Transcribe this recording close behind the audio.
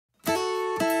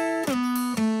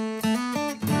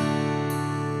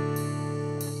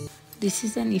This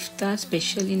is an Ifthaar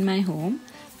special in my home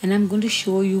and I'm going to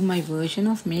show you my version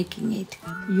of making it.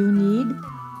 You need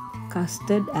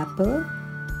custard apple,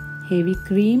 heavy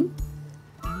cream,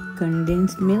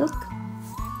 condensed milk,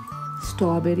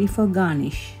 strawberry for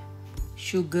garnish,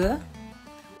 sugar.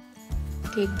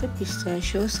 Take the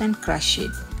pistachios and crush it.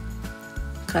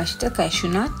 Crush the cashew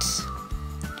nuts.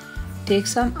 Take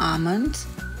some almonds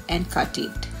and cut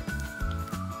it.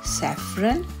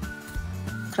 Saffron.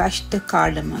 Crush the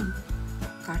cardamom.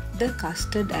 Cut the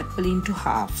custard apple into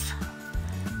half.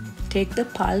 Take the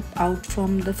pulp out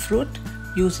from the fruit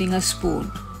using a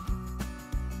spoon.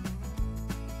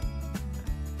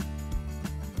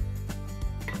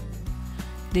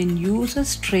 Then use a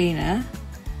strainer.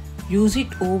 Use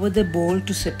it over the bowl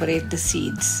to separate the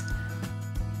seeds.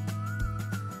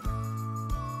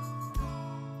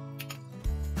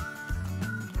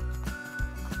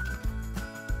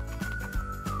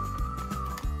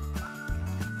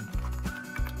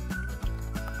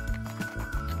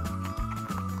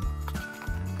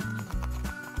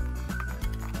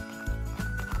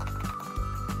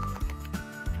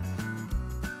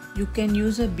 You can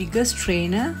use a bigger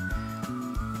strainer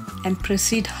and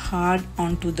press it hard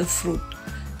onto the fruit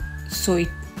so it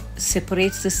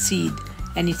separates the seed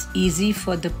and it's easy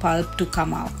for the pulp to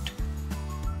come out.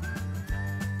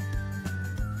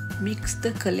 Mix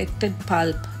the collected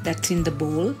pulp that's in the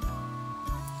bowl.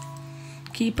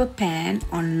 Keep a pan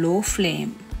on low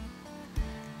flame.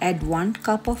 Add 1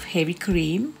 cup of heavy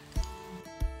cream.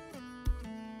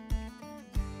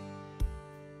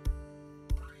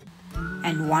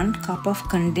 And 1 cup of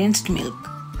condensed milk.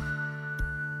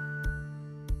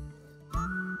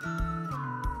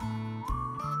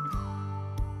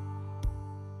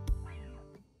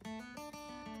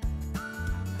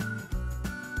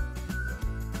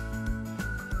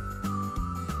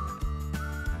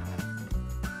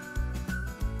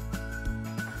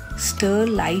 Stir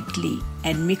lightly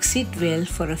and mix it well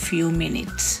for a few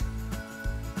minutes.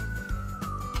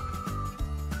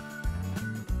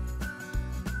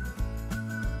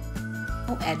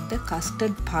 Now add the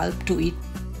custard pulp to it.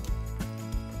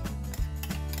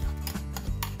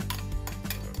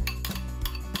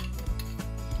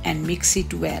 And mix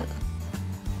it well.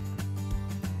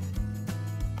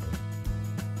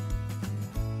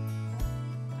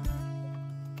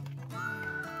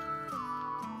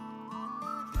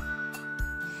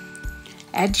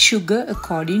 Add sugar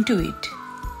according to it.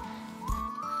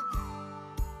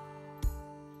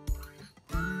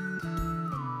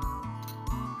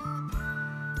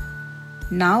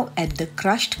 Now add the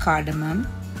crushed cardamom,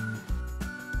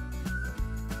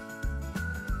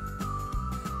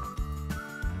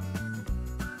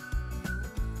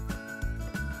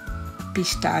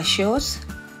 pistachios,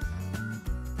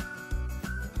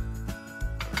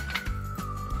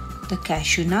 the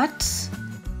cashew nuts,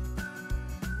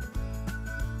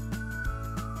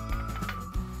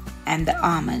 and the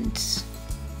almonds.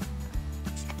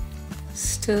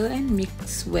 Stir and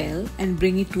mix well and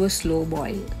bring it to a slow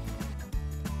boil.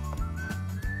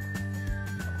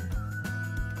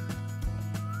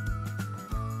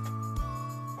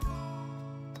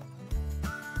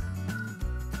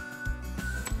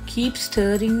 Keep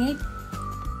stirring it.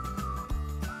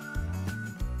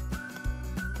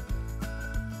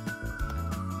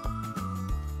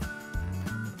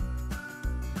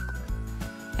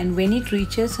 And when it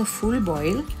reaches a full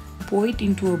boil, pour it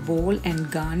into a bowl and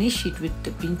garnish it with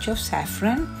a pinch of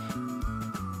saffron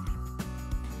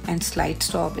and sliced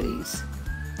strawberries.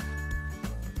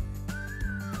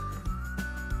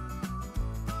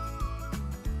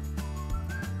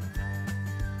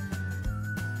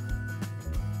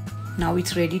 Now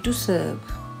it's ready to serve.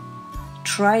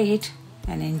 Try it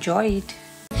and enjoy it.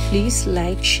 Please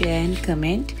like, share and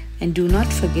comment, and do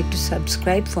not forget to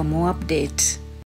subscribe for more updates.